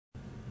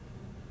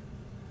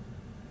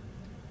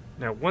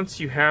Now once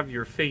you have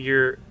your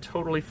figure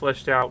totally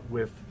fleshed out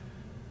with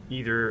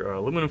either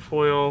aluminum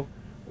foil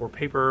or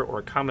paper or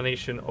a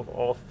combination of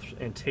all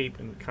and tape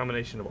and a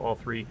combination of all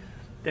three,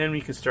 then we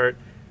can start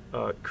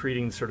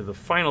creating sort of the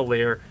final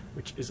layer,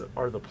 which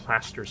are the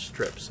plaster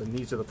strips. And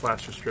these are the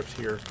plaster strips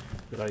here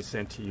that I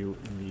sent to you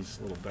in these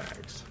little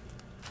bags.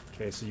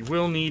 Okay, so you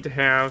will need to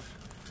have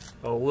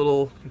a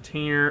little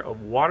container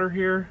of water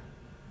here.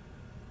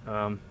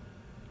 Warm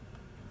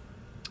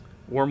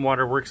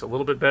water works a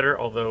little bit better,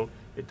 although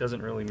it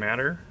doesn't really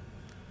matter.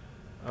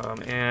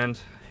 And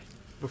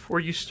before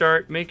you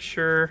start,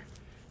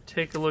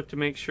 take a look to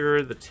make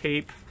sure the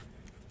tape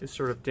is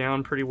sort of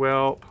down pretty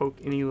well. Poke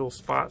any little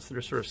spots that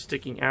are sort of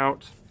sticking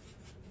out.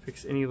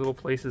 Fix any little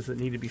places that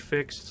need to be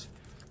fixed.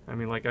 I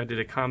mean, like I did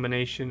a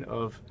combination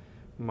of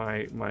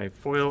my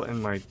foil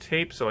and my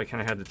tape, so I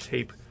kind of had the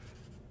tape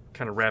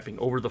kind of wrapping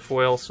over the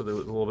foil, so there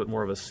was a little bit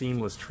more of a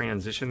seamless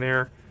transition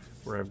there,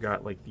 where I've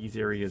got like these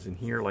areas in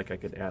here, like I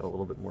could add a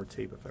little bit more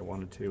tape if I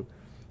wanted to.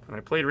 And I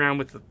played around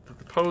with the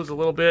pose a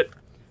little bit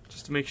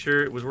just to make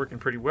sure it was working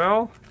pretty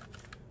well.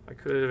 I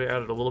could have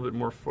added a little bit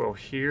more foil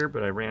here,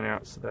 but I ran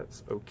out, so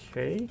that's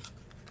okay.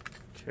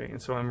 Okay,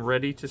 and so I'm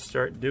ready to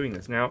start doing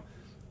this. Now,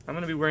 I'm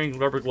going to be wearing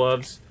rubber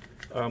gloves,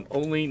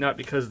 only not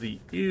because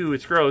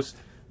it's gross,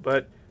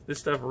 but this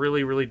stuff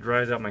really, really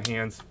dries out my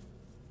hands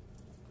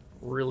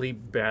really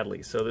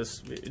badly. So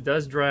it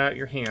does dry out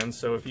your hands,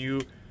 so if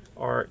you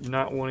are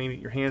not wanting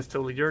your hands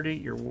totally dirty,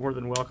 you're more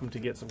than welcome to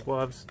get some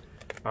gloves.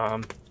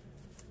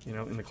 You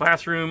know, in the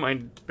classroom, I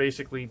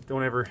basically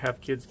don't ever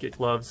have kids get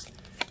gloves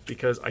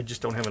because I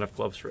just don't have enough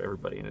gloves for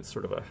everybody, and it's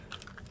sort of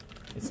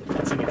it's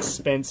an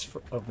expense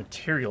of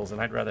materials, and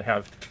I'd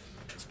rather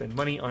spend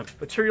money on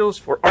materials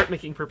for art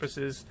making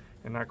purposes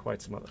and not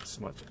quite so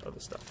much other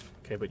stuff.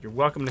 Okay, but you're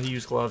welcome to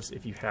use gloves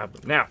if you have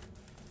them. Now,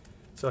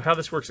 so how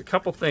this works, a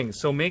couple things.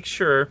 So make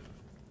sure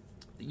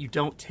that you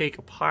don't take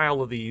a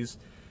pile of these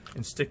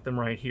and stick them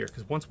right here,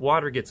 because once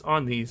water gets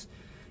on these,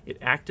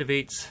 it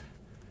activates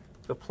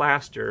the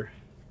plaster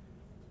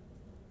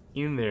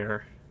in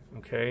there,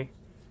 okay?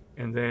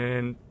 And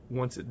then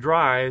once it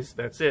dries,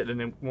 that's it, and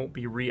it won't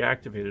be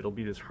reactivated. It'll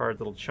be this hard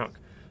little chunk.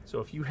 So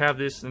if you have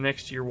this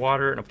next to your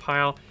water in a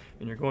pile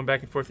and you're going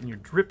back and forth and you're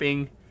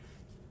dripping,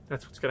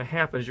 that's what's going to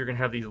happen, is you're going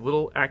to have these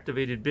little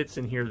activated bits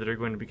in here that are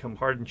going to become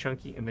hard and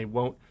chunky, and they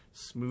won't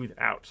smooth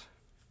out.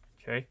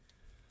 Okay,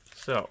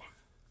 so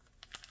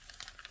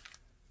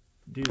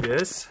do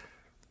this,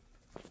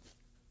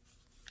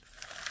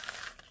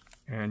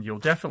 and you'll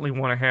definitely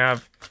want to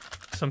have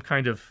some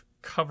kind of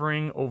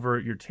covering over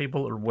your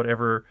table or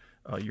whatever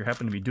you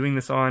happen to be doing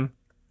this on.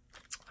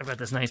 I've got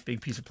this nice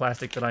big piece of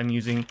plastic that I'm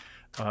using.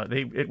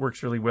 It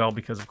works really well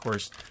because, of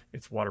course,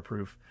 it's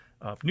waterproof.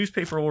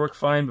 Newspaper will work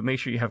fine, but make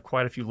sure you have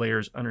quite a few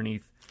layers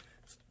underneath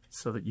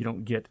so that you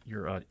don't get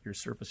your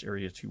surface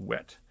area too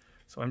wet.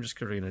 So I'm just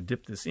going to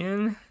dip this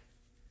in,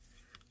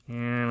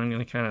 and I'm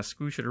going to kind of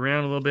squish it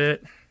around a little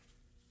bit,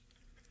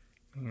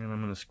 and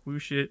I'm going to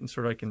squish it and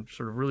I can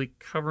really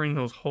covering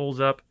those holes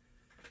up,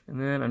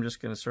 and then I'm just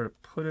going to sort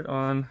of put it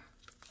on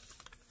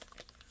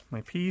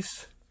my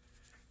piece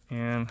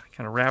and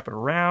kind of wrap it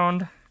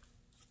around.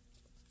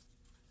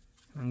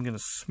 I'm going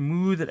to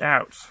smooth it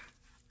out.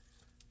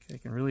 Okay, I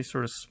can really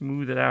sort of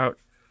smooth it out,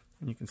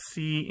 and you can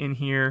see in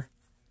here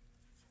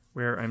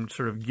where I'm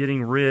sort of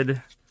getting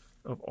rid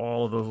of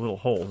all of those little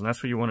holes, and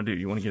that's what you want to do.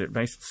 You want to get it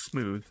nice and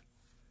smooth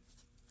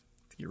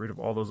to get rid of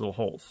all those little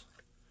holes.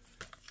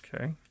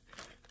 Okay,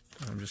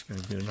 I'm just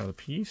going to get another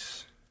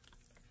piece.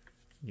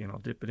 Again, I'll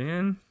dip it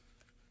in,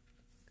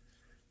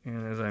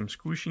 and as I'm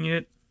squishing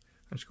it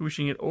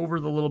over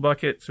the little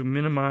bucket to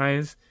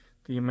minimize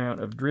the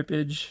amount of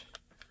drippage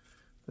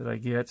that I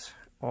get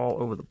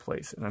all over the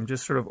place. And I'm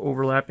just sort of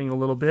overlapping a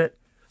little bit,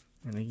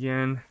 and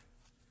again,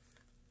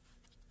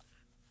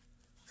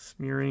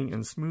 smearing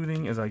and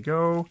smoothing as I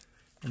go.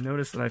 And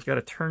notice that I've got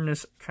to turn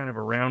this kind of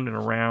around and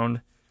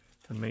around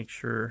to make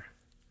sure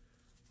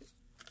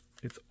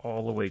it's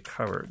all the way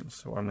covered.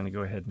 So I'm going to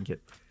go ahead and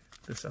get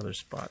this other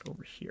spot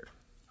over here.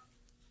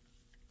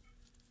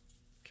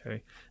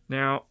 Okay,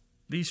 now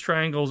these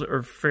triangles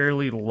are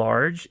fairly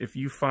large. If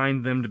you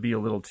find them to be a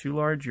little too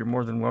large, you're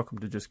more than welcome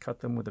to just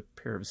cut them with a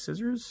pair of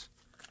scissors,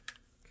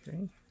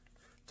 okay,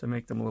 to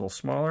make them a little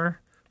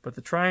smaller. But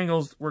the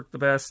triangles work the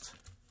best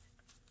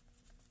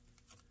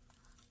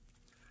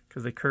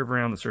because they curve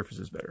around the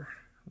surfaces better,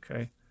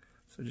 okay?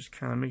 So just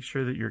kind of make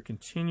sure that you're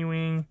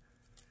continuing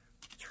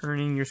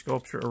turning your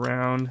sculpture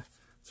around.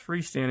 It's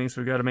freestanding,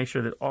 so we've got to make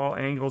sure that all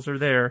angles are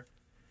there.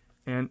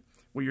 And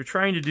what you're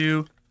trying to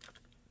do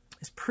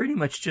is pretty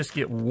much just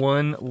get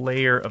one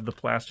layer of the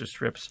plaster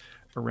strips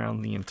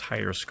around the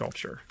entire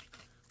sculpture.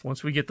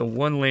 Once we get the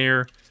one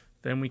layer,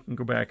 then we can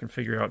go back and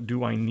figure out,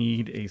 do I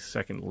need a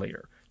second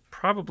layer?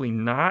 Probably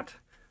not,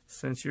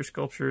 since your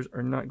sculptures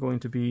are not going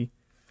to be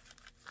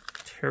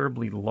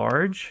terribly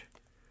large.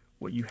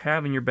 What you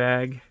have in your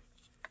bag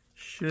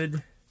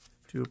should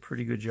do a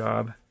pretty good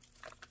job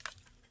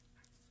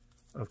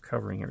of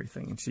covering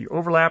everything. And so you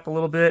overlap a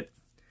little bit,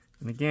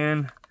 and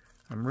again,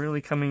 I'm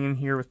really coming in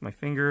here with my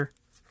finger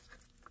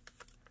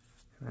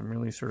I'm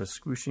really sort of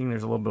squooshing.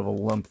 There's a little bit of a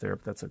lump there,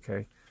 but that's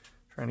okay.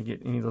 Trying to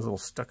get any of those little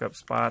stuck-up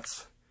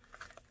spots.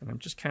 And I'm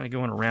just kind of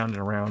going around and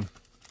around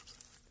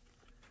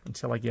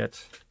until I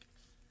get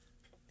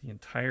the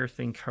entire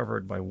thing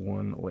covered by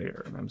one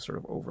layer. And I'm sort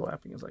of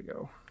overlapping as I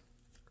go.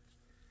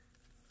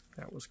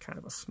 That was kind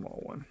of a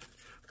small one.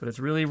 But it's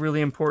really,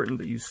 really important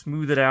that you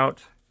smooth it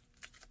out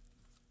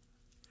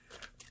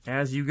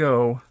as you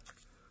go.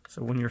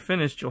 So when you're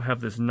finished, you'll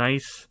have this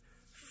nice,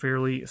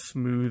 fairly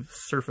smooth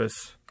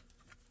surface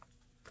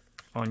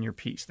on your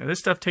piece. Now this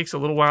stuff takes a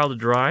little while to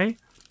dry.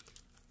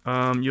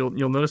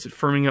 You'll notice it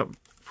firming up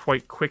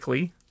quite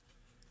quickly.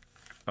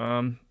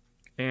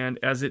 And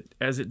as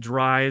it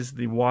dries,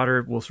 the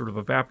water will sort of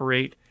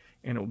evaporate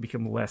and it will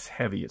become less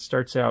heavy. It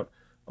starts out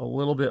a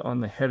little bit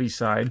on the heavy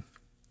side,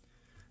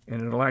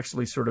 and it'll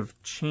actually sort of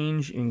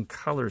change in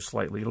color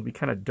slightly. It'll be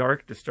kind of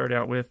dark to start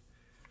out with,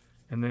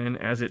 and then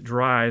as it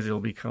dries, it'll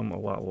become a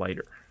lot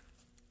lighter.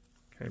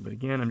 Okay, but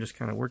again, I'm just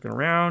kind of working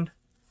around.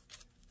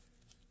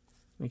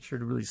 Make sure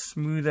to really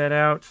smooth that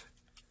out.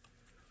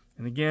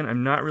 And again,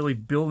 I'm not really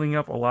building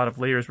up a lot of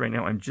layers right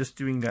now. I'm just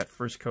doing that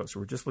first coat. So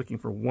we're just looking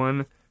for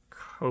one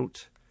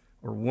coat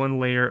or one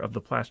layer of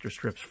the plaster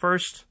strips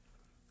first.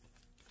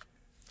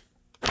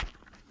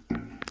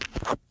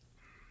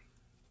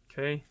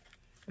 Okay.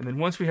 And then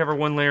once we have our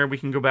one layer, we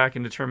can go back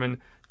and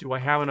determine, do I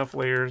have enough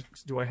layers?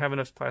 Do I have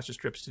enough plaster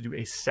strips to do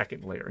a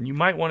second layer? And you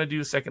might want to do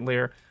a second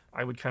layer.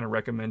 I would kind of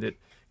recommend it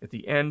at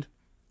the end.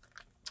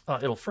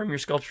 It'll firm your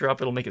sculpture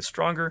up. It'll make it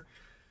stronger.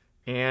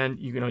 And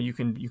you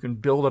can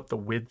build up the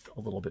width a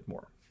little bit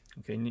more.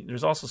 Okay, and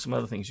there's also some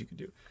other things you can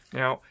do.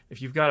 Now,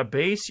 if you've got a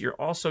base, you're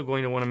also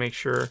going to want to make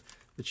sure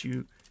that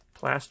you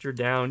plaster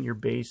down your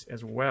base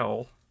as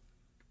well.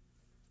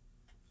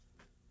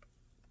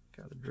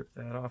 Got to drip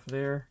that off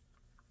there.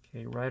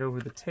 Okay, right over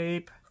the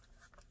tape.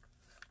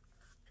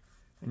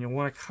 And you'll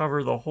want to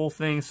cover the whole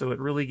thing so it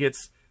really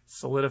gets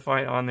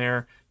solidified on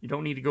there. You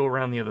don't need to go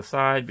around the other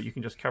side, but you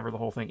can just cover the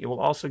whole thing. It will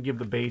also give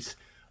the base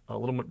a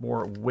little bit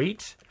more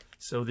weight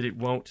so that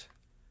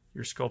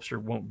your sculpture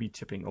won't be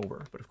tipping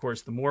over. But of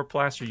course, the more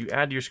plaster you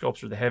add to your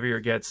sculpture, the heavier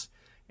it gets,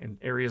 and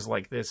areas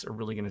like this are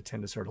really going to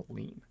tend to sort of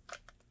lean.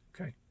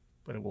 Okay,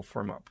 but it will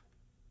firm up.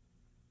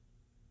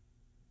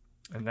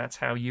 And that's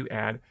how you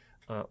add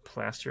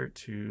plaster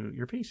to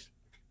your piece.